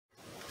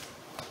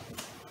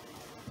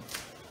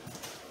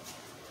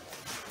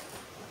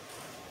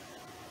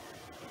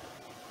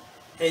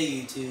Hey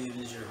YouTube,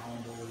 this is your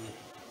homeboy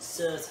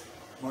Seth,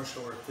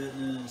 Martial Art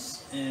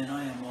Fitness, and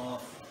I am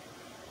off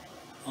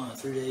on a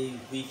 3-day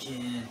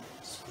weekend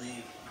this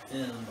week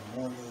and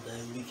Memorial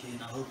Day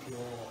weekend. I hope you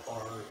all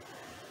are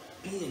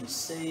being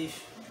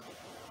safe,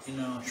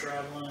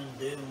 traveling,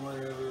 doing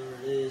whatever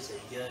it is that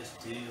you guys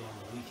do on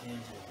the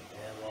weekends when you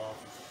have off.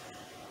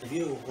 If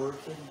you're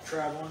working,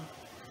 traveling,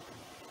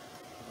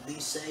 be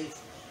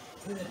safe.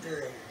 Even if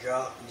you're at your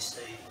job, be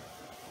safe.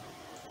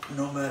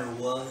 No matter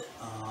what.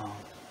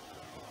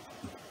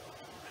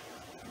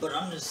 But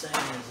I'm just saying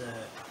is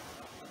that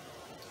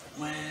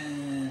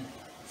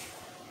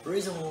the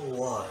reason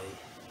why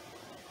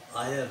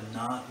I have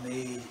not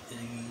made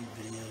any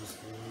videos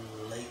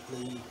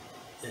lately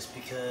is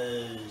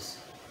because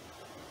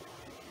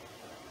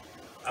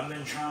I've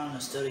been trying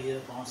to study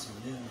up on some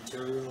new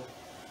material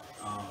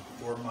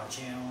for my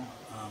channel.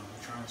 I'm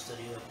trying to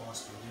study up on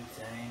some new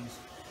things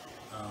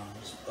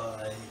just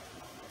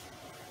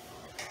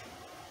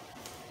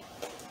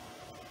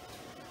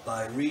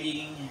by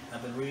reading.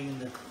 I've been reading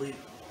the complete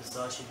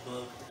Hisashi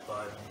book, The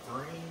Five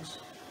Dreams,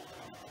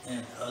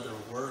 and other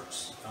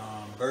works.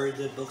 Very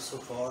good book so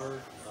far.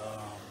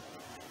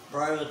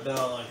 Probably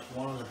about like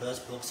one of the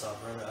best books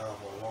I've read out of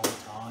a long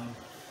time.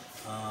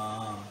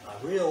 I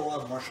read a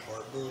lot of martial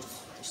art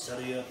books to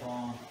study up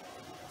on.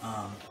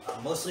 I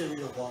mostly read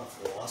a lot of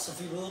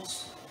philosophy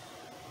books,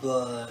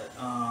 but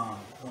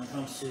when it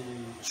comes to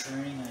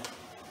training,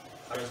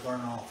 I just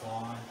learn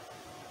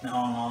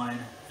online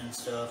and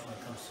stuff. When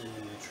it comes to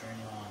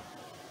training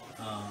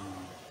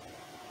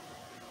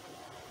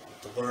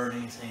to learn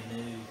anything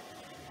new,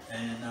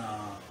 and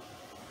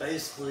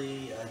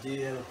basically I do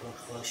have a book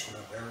collection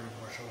of every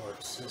martial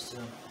arts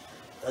system,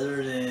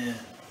 other than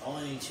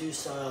only 2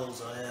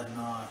 styles I have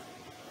not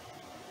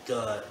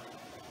got.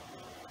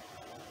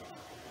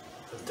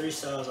 The 3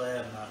 styles I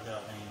have not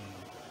gotten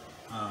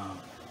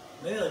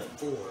maybe like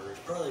 4. There's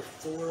probably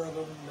 4 of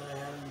them that I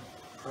haven't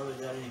probably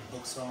got any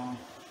books on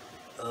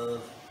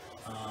of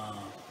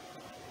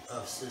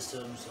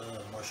systems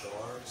of martial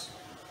arts.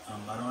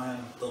 I don't have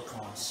a book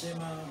on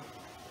sumo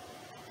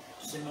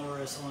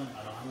wrestling.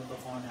 I don't have a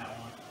book on that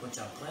one, which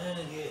I'm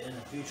planning to get in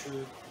the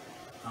future.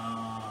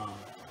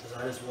 Because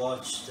I just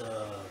watched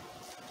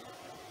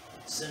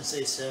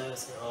Sensei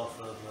Seth off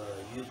of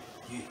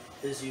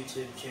his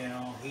YouTube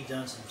channel. He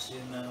done some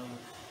sumo,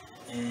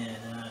 and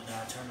then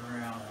I turned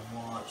around and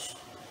watched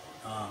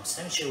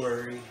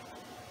Sanctuary.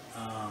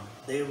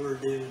 They were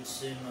doing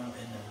sumo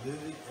in the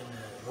movie, in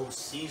the whole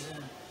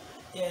season.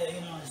 Yeah,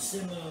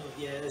 sumo,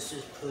 it's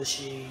just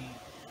pushing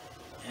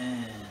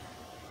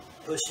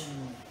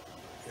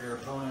your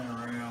opponent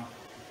around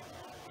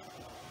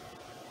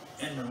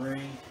in the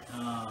ring.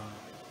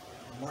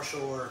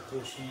 Martial art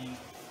pushing,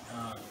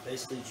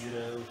 basically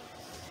judo.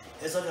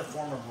 It's like a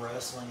form of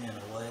wrestling in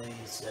a way.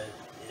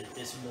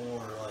 It's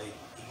more like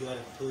you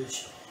gotta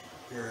push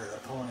your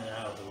opponent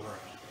out of the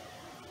ring.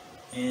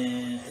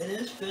 And it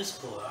is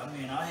physical. I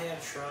mean, I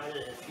have tried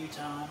it a few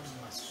times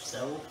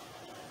myself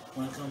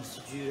when it comes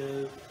to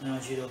judo.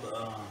 Not judo, but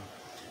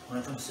when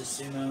it comes to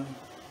sumo.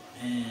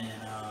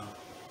 And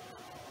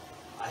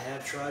I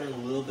have tried a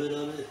little bit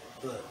of it,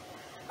 but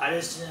I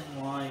just didn't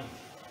like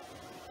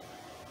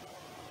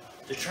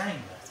the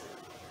training method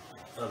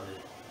of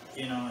it.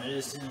 It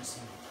just didn't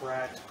seem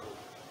practical.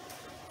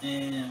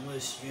 And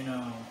which,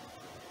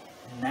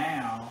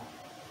 now,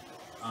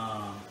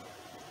 I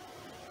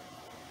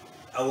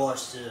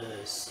watched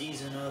a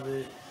season of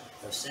it,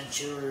 of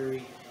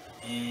Sanctuary,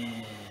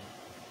 and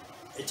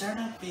it turned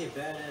out to be a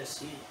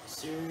badass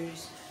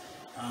series.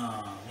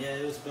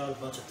 It was about a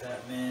bunch of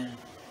fat men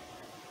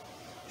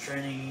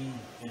training,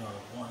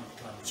 one to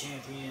become a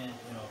champion,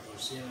 for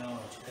sumo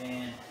in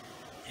Japan,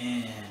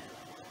 and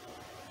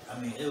I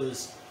mean, it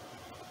was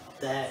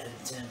that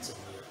intense of a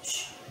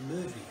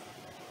movie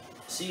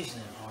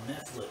season on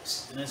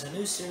Netflix, and there's a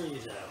new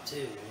series out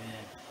too,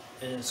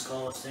 and it's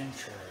called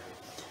Sanctuary.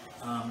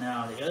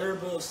 Now, the other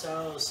book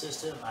style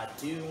system I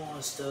do want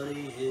to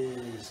study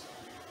is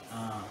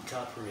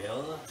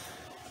Capoeira.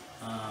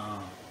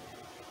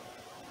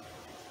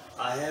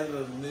 I have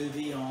a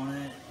movie on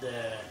it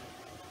that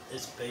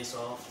is based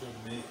off the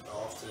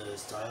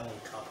style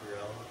of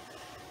Capoeira,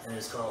 and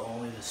it's called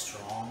Only the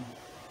Strong.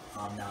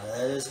 Now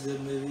that is a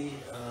good movie.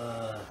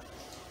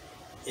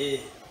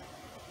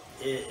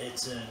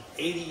 It's an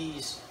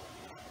 80s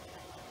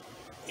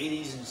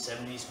and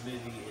 70s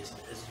movie. It's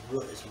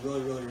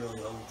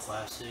really old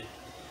classic.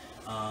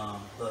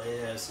 But it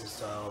has the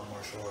style of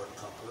martial art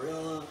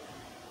Capoeira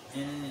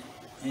in it,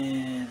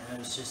 and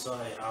it's just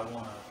like I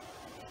want to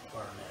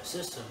learn that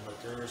system, but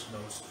there is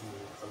no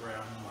school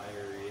around in my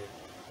area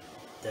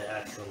that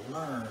I could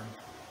learn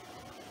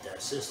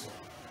that system.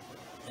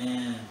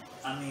 And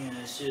I mean,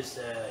 it's just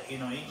that you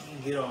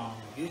can get on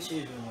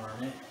YouTube and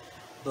learn it,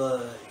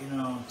 but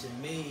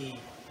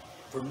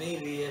for me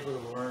to be able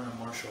to learn a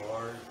martial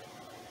art,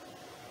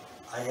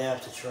 I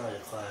have to try a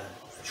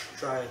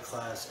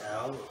class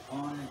out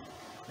on it.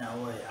 That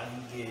way I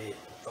can get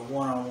a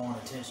one-on-one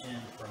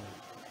attention from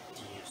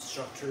the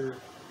instructor.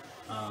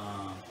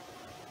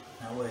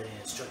 That way the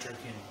instructor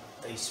can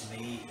face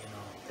me,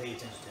 pay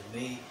attention to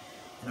me,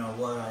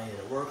 what I need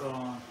to work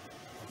on,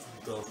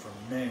 and go from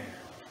there.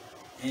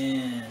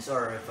 And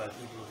sorry if I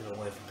keep looking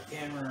away from the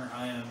camera,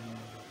 I am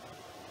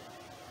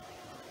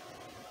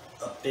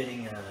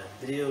updating a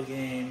video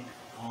game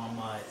on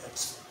my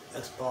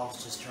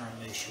Xbox, just trying to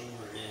make sure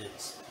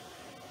it's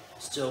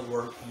still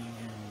working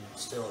and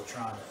still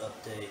trying to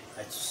update.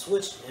 I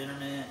switched the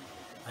internet.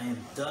 I am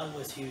done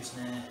with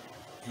HughesNet,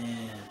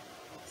 and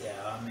yeah,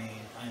 I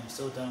am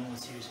still done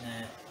with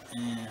HughesNet,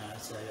 and I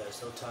said I got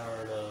so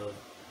tired of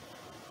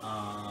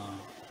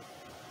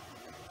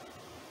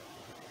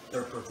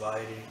their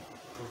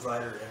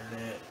provider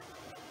internet,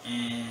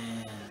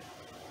 and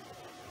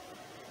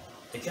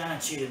they kind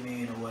of cheated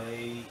me in a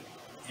way,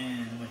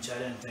 and which I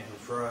didn't think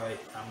was right.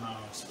 I'm not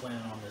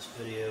explaining on this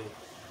video,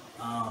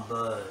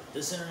 but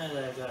this internet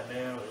that I got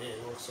now,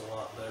 it works a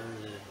lot better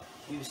than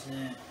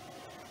HughesNet.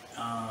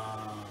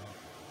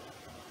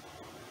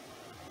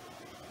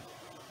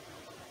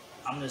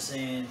 I'm just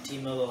saying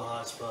T-Mobile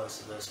hotspot is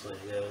the best way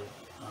to go.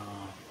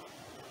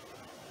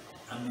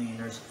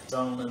 It's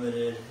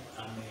unlimited.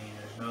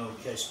 There's no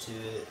catch to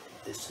it.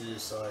 It's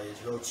just like,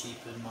 it's real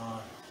cheap in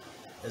mine.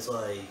 It's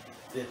like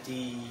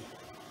 50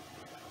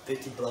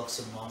 bucks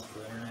a month for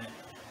internet.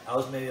 I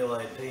was maybe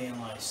like paying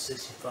like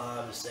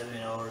 $65 to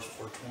 $70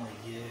 for 20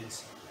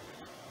 gigs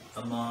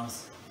a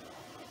month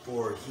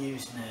for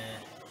HughesNet,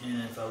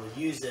 and if I would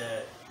use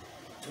that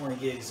 20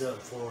 gigs up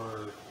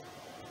for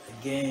a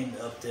game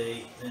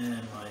update,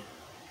 then my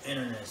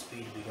internet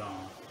speed would be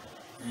gone.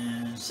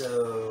 And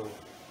so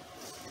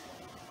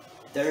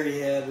there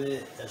you have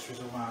it. That's the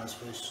reason why I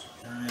switched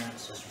internet.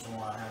 That's the reason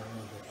why I haven't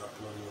really been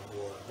uploading a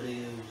whole lot of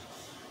videos.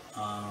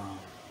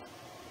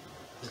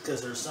 Because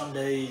there's some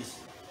days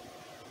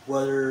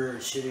weather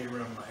is shitty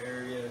around my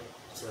area,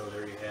 so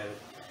there you have it.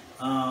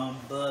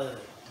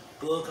 But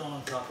book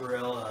on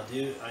Copperella,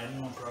 I am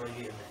going to probably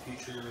get in the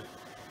future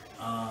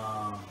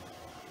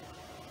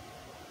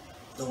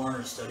to learn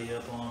and study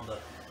up on,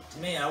 but to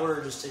me, I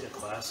would just take a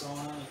class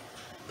on it,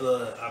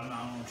 but I'm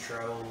not going to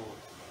travel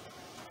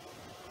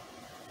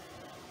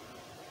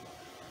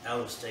out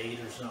of state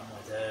or something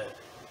like that,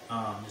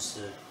 just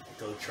to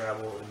go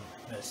travel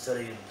and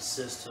study in the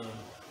system.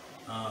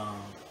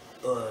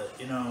 But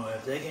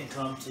if they can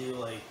come to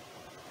like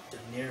the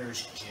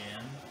nearest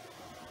gym,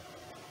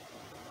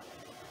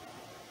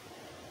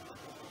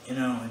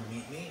 and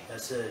meet me, I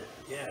said,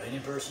 yeah, any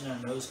person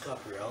that knows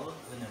Copperella,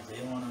 and if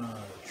they want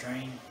to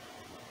train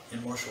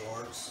in martial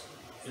arts,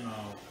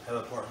 have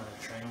a partner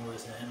to train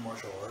with in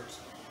martial arts,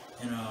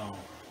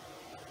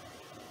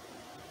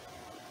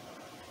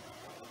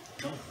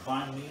 come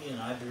find me in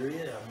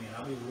Iberia.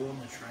 I'll be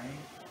willing to train.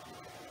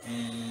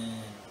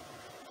 And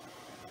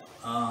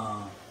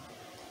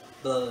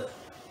but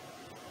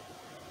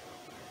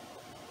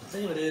the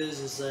thing of it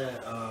is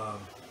that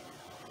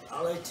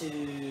I like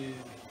to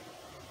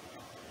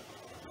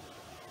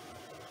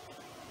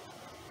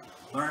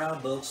learn out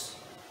of books,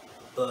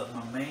 but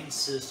my main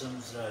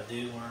systems that I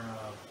do learn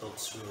out of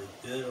books really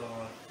good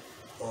on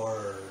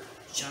are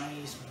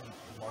Chinese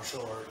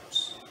martial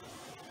arts,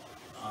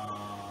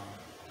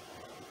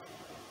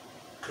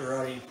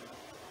 karate,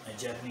 and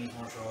Japanese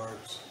martial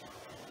arts.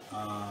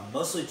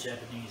 Mostly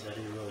Japanese I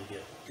do really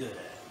get good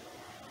at.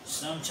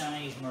 Some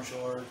Chinese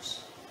martial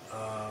arts,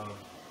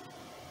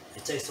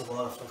 it takes a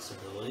lot of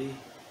flexibility,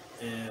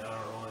 and I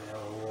don't really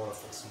have a lot of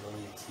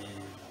flexibility to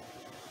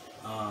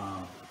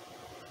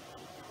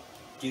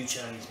do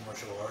Chinese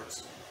martial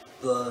arts,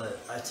 but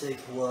I take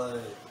what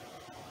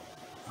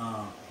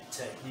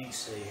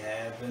techniques they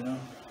have in them,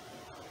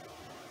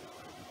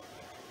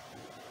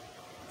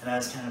 and I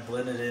just kind of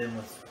blend it in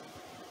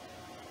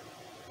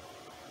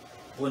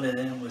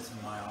with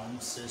my own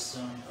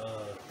system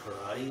of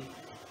karate.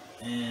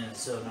 And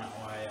so that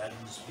way I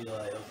can just be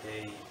like,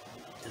 okay,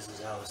 this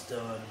is how it's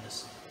done.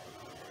 This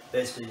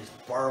basically just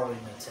borrowing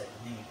the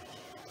technique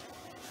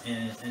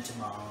into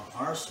my own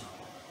arsenal.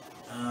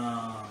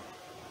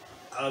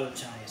 Out of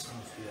Chinese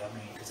Kung Fu,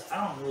 because I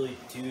don't really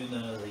do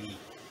none of the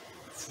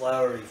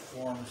flowery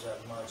forms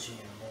that much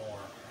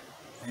anymore.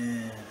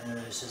 And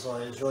it's just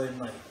like, it's really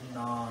like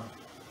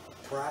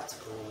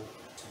non-practical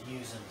to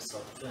use in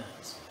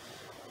self-defense.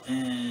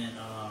 And,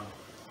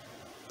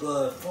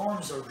 but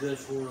forms are good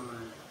for,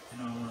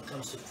 when it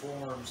comes to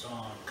forms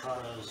on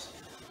katas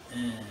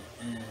and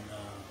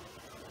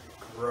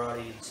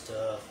karate and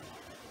stuff,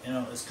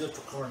 it's good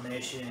for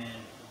coordination,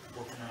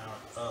 working out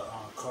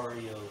on a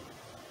cardio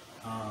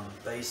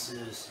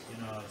basis,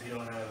 if you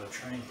don't have a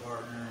training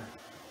partner,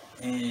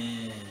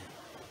 and,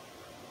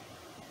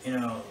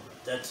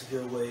 that's a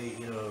good way,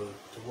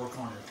 to work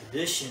on your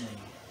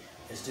conditioning,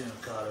 is doing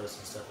katas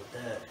and stuff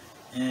like that.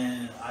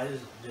 And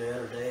the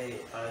other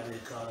day, I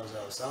did katas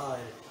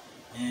outside,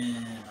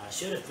 and I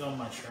should have filmed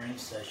my training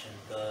session,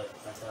 but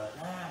I thought,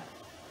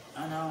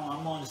 I know,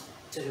 I'm going to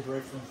take a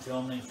break from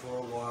filming for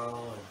a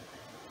while,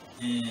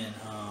 and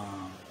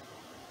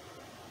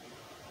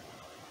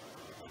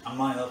I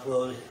might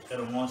upload it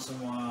every once in a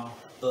while,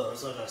 but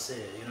it's like I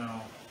said,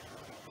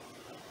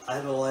 I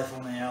have a life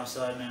on the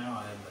outside now.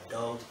 I have a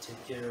dog to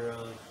take care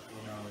of,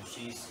 You know,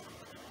 she's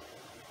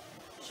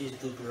a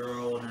good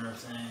girl and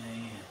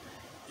everything,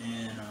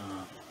 and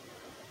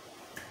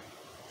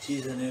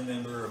she's a new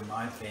member of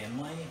my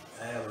family.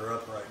 I have her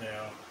up right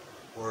now,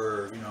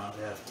 where you know I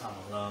have time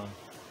alone.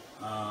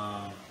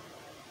 Um,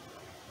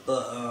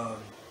 but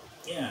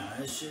yeah,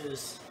 it's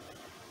just,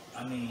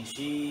 I mean,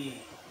 she's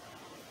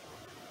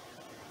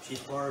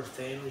part of the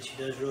family. She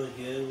does really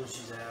good when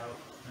she's out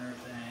and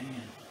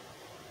everything,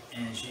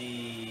 and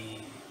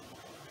she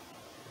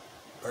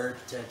very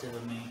protective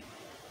of me.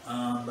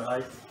 But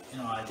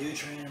I do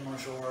train in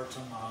martial arts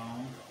on my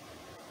own,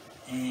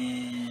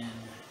 and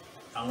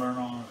I learn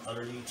on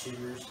other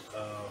YouTubers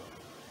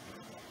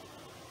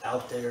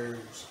out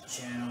there's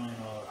channel. You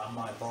know, I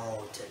might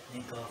borrow a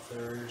technique off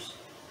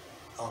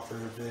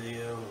their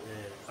video,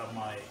 and I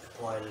might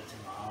apply it to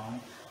my own.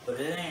 But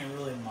it ain't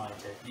really my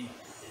technique.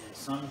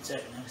 Some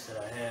techniques that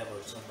I have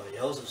are somebody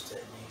else's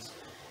techniques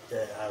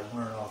that I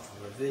learned off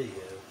of a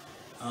video.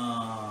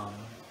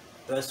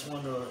 Best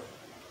one to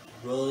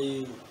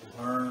really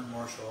learn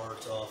martial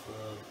arts off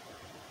of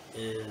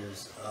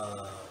is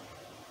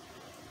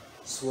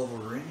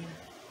Swivelring.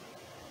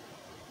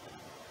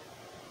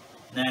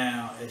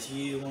 Now, if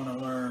you want to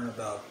learn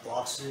about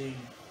boxing,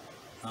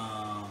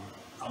 I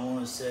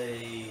want to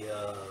say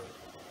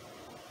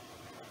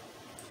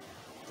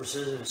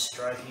precision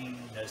striking.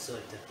 That's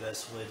like the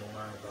best way to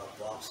learn about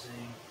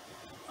boxing.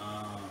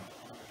 Um,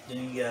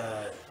 then you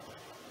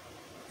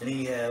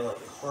have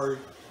like hard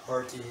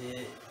to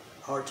hit,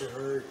 hard to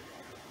hurt.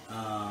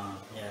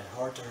 Yeah,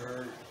 hard to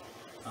hurt.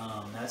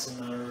 That's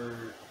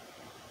another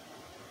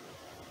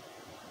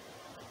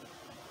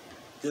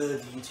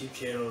good YouTube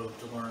channel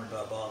to learn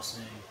about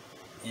boxing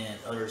and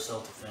other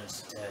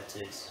self-defense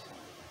tactics.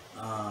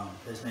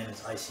 His name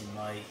is Icy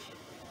Mike.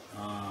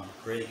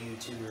 Great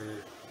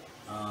YouTuber.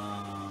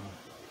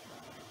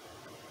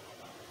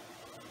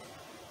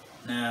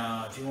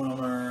 Now, if you want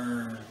to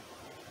learn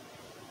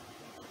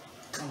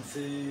Kung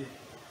Fu,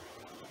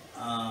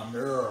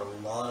 there are a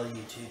lot of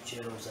YouTube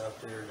channels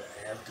out there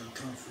that have good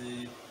Kung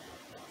Fu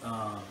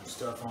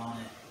stuff on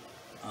it.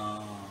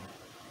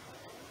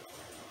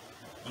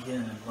 You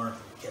can learn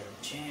from Kevin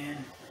Chan,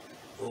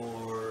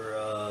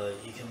 or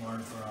you can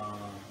learn from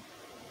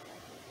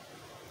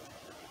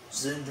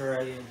Zen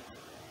Dragon.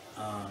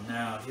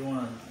 Now, if you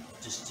want to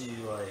just do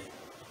like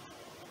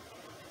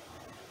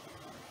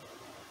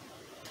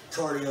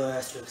cardio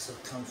aspects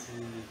of Kung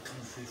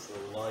Fu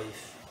for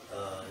life,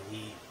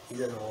 he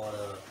does a lot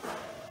of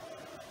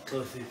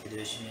Kung Fu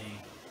conditioning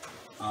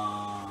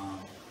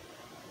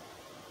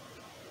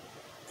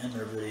in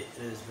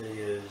his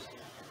videos.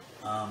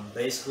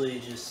 Basically,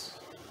 just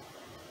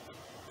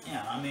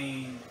yeah. I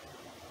mean,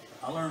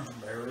 I learn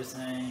from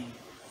everything.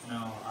 You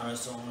know, I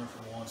just don't learn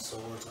from one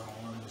source. I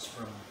don't learn this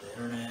from the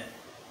internet.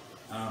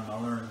 I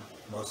learn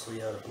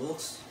mostly out of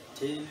books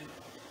too.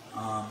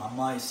 I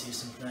might see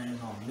some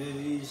things on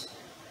movies,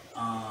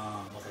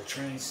 like a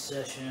training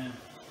session,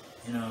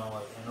 you know,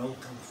 like an old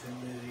Kung Fu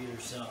movie or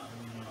something.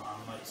 You know, I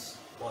might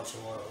watch a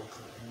lot of old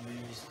Kung Fu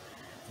movies,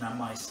 and I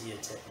might see a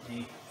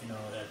technique, you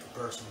know, that the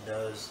person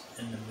does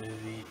in the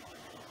movie,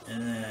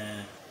 and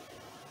then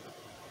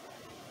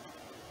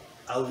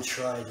I would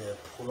try to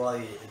apply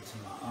it into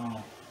my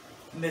own,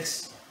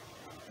 mix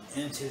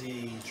into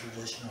the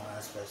traditional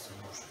aspects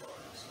of martial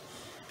arts,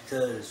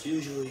 because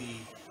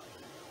usually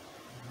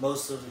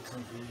most of the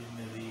Kung Fu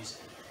movies,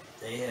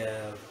 they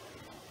have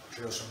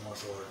traditional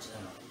martial arts in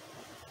them.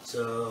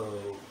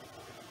 So,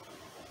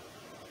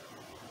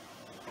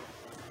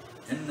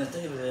 and the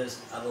thing of it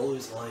is, I've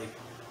always liked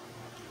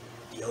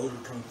the older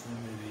Kung Fu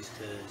movies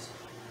because,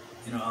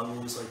 you know, I've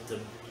always liked the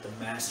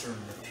master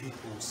and the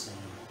pupil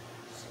scene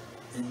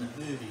in the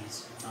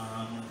movies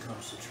when it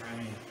comes to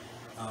training.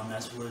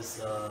 That's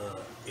with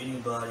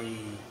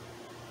anybody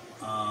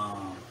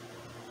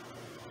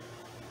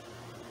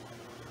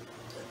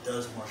that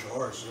does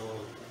martial arts.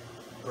 You'll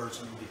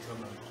person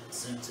become a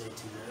sensei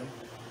to them.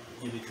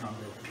 You become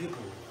the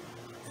pupil,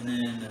 and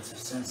then if the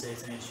sensei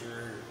thinks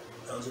you're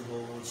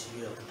eligible once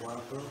you get up to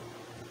black belt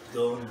to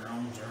go on your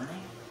own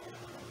journey,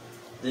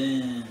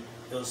 then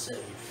he'll set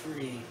you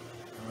free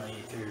and let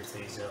you figure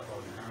things out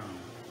on your own,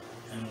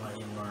 and let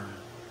you learn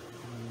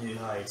new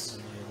heights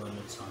and new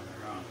limits on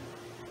your own.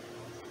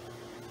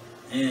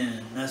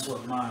 And that's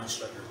what my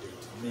instructor did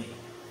to me.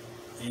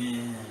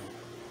 And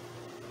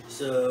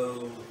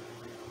so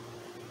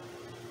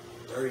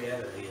there you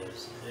have it, I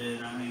guess.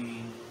 And I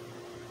mean,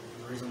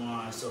 the reason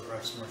why I still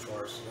practice martial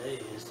arts today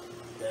is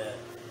that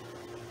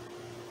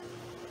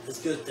it's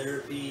good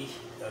therapy.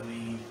 I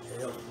mean, it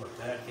helps my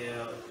back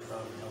out, it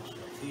helps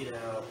my feet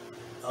out,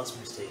 it helps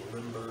me stay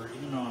limber,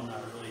 even though I'm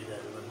not really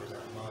that limber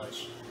that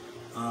much.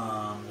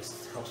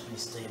 It helps me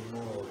stay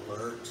more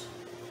alert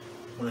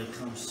when it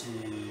comes to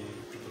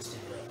people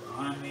standing up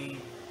behind me.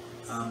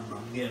 I'm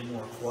getting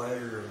more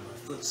quieter in my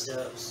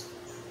footsteps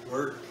at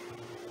work,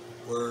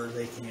 where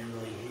they can't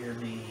really hear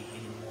me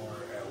anymore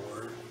at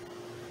work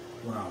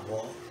when I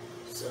walk.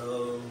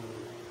 So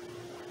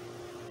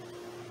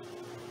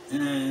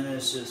And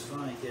it's just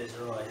funny because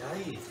they're like, how do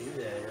you do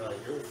that? You're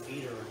like, your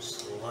feet are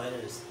just light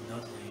as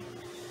nothing.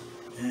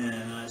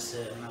 And I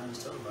said, and I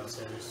was talking about, I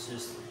said, it's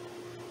just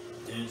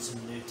doing some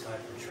new type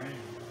of training.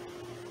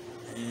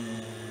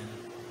 And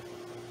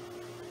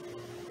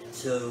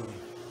so,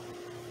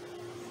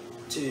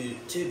 to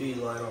be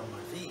light on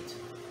my feet.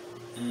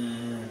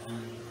 And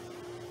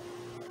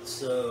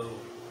so,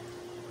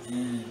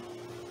 and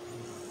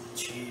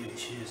she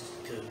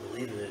just couldn't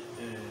believe it.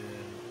 And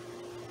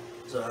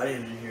so I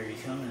didn't even hear you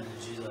coming, and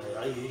she's like,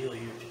 I usually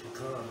hear people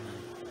come and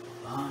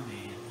behind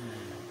me,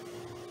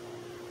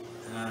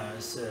 and I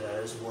said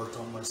I just worked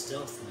on my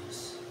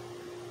stealthiness.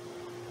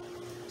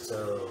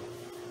 So,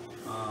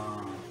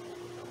 I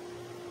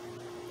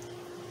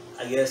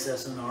guess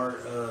that's an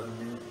art of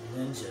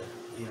ninja.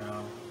 You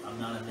know, I'm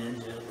not a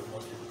ninja, but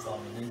most people call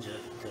me ninja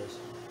because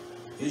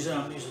usually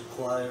I'm usually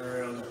quiet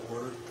around at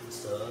work and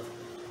stuff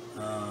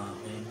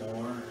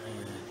anymore,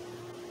 and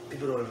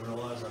people don't even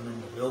realize I'm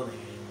in the building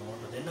anymore,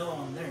 but they know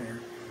I'm there,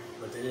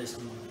 but they just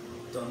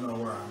don't know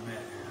where I'm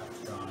at half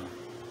the time.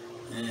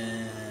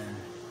 And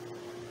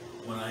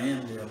when I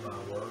am doing my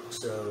work,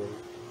 so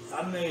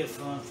I make it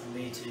fun for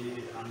me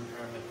too. I'm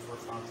trying to make it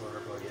fun for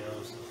everybody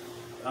else.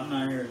 I'm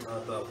not here to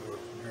talk about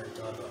work. I'm here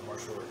to talk about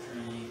martial art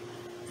training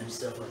and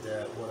stuff like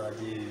that, what I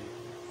do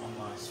on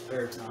my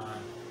spare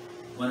time.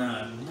 When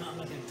I'm not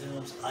making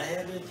films, I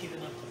have been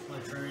keeping up with my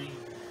training,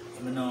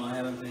 even though I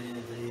haven't made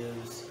any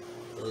videos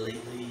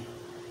lately.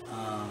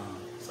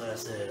 So like I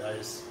said, I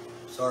just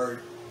sorry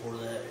for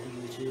that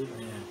YouTube,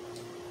 and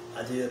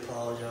I do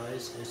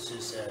apologize. It's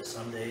just that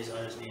some days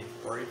I just need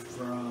a break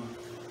from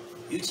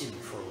YouTube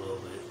for a little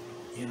bit,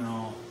 you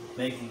know,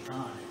 making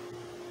content,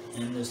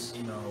 and just,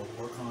 you know,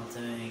 work on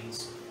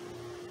things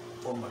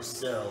for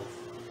myself,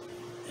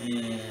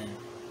 and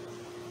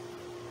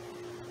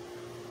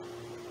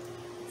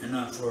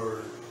not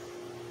for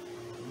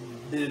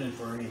doing it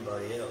for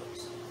anybody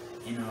else,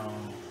 you know.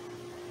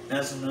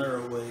 That's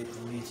another way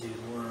for me to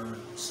learn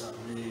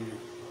something new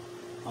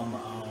on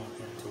my own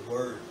and to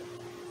work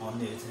on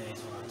new things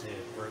when I take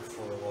a break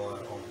for a while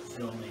on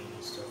filming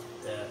and stuff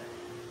like that.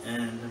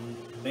 And the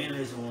main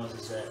reason was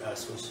is that I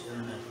switched to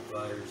internet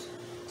providers.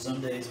 Some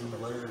days when the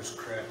weather is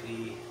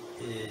crappy,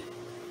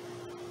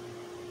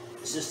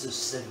 it's just a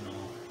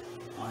signal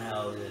on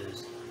how it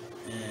is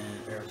and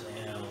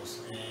everything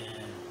else.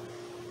 And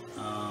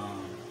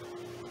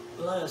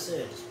but like I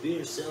said, just be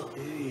yourself,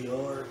 be who you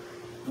are.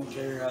 Don't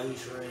care how you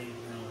train,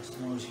 you know, as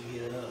long as you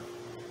get up.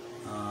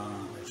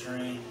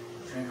 Train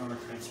hard,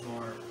 train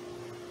smart,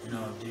 you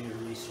know, do your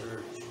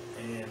research,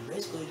 and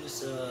basically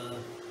just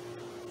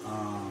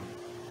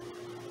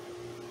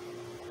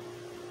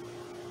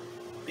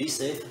be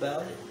safe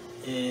about it.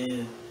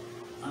 And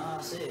like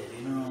I said,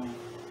 you know,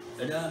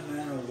 it doesn't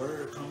matter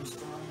where it comes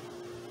from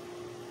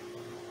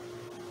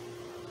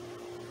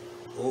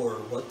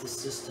or what the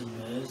system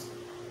is.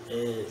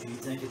 If you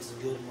think it's a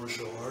good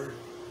martial art,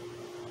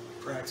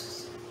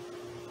 practice it.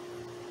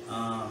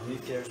 Who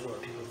cares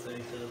what people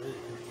think of it?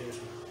 Who cares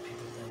what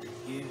people think of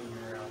you when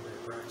they're out there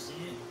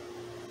practicing it?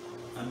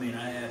 I mean,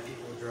 I have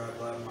people drive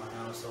by my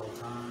house all the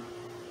time.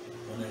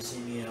 When they see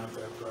me out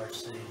there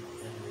practicing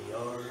in the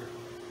yard,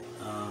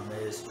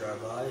 they just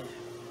drive by.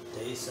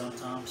 They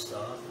sometimes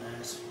stop and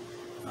ask.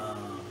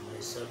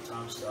 They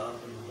sometimes stop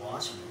and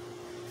watch me.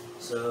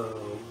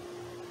 So,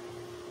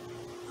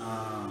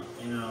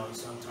 you know,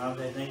 sometimes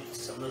they think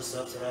some of the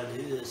stuff that I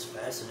do is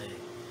fascinating.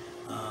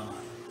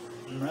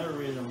 Another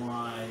reason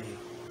why I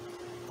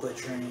quit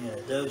training at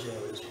a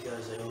dojo is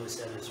because they always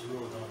had this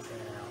rule: don't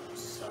train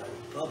outside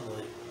in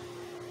public,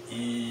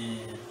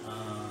 and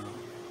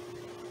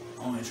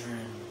only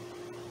train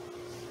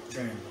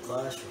in the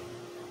classroom.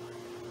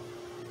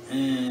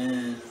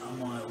 And I'm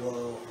like,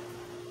 well,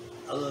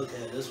 I look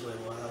at it this way: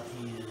 well, how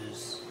can you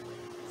just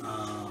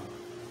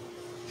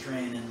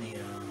train in the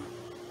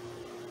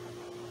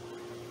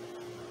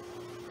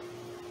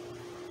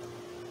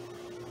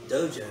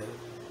dojo?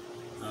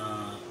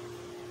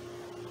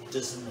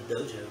 Just in the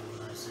dojo,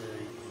 and I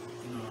said,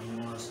 you know, you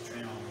want us to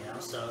train on the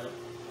outside,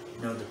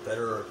 you know, the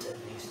better our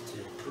techniques to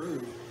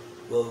improve.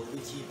 Well, if we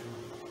keep,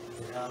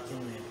 how can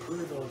we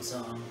improve on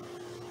something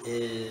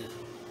if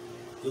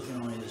we can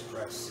only just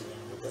practice it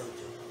in the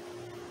dojo?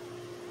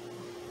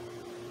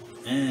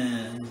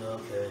 And he's like,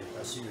 okay,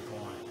 I see your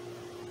point.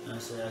 And I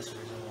said, that's the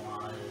reason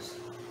why I just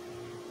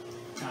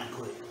kind of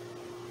quit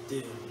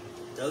doing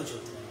the dojo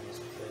thing, is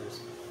because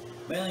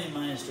mainly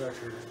my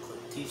instructor quit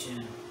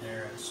teaching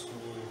there at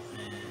school,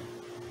 and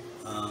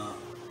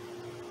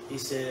he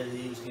said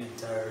he was getting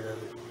tired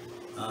of it,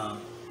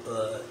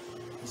 but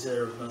he said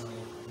there was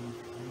nothing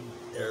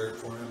there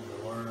for him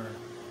to learn,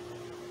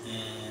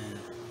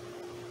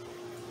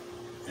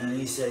 and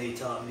he said he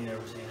taught me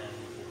everything that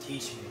he could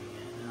teach me,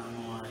 and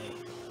I'm like,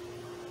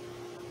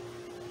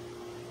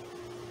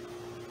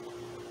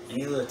 and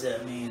he looked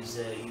at me and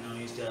said, you know,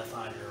 you just gotta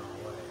find your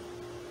own way,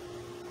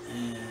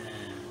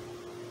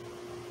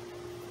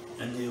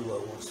 and do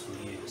what works for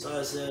you. So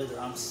I said,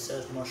 I'm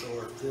Seth Martial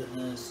Art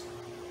Fitness,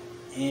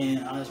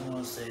 and I just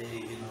want to say,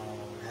 you know,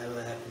 have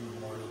a happy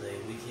Memorial Day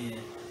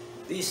weekend.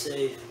 be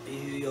safe, be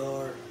who you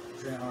are,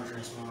 train hard,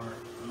 train smart.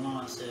 And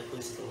like I said,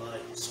 please hit the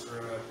like,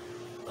 subscribe,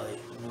 like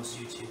most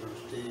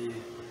YouTubers do.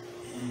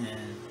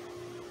 And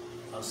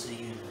I'll see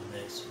you in the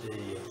next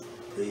video.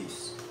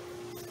 Peace.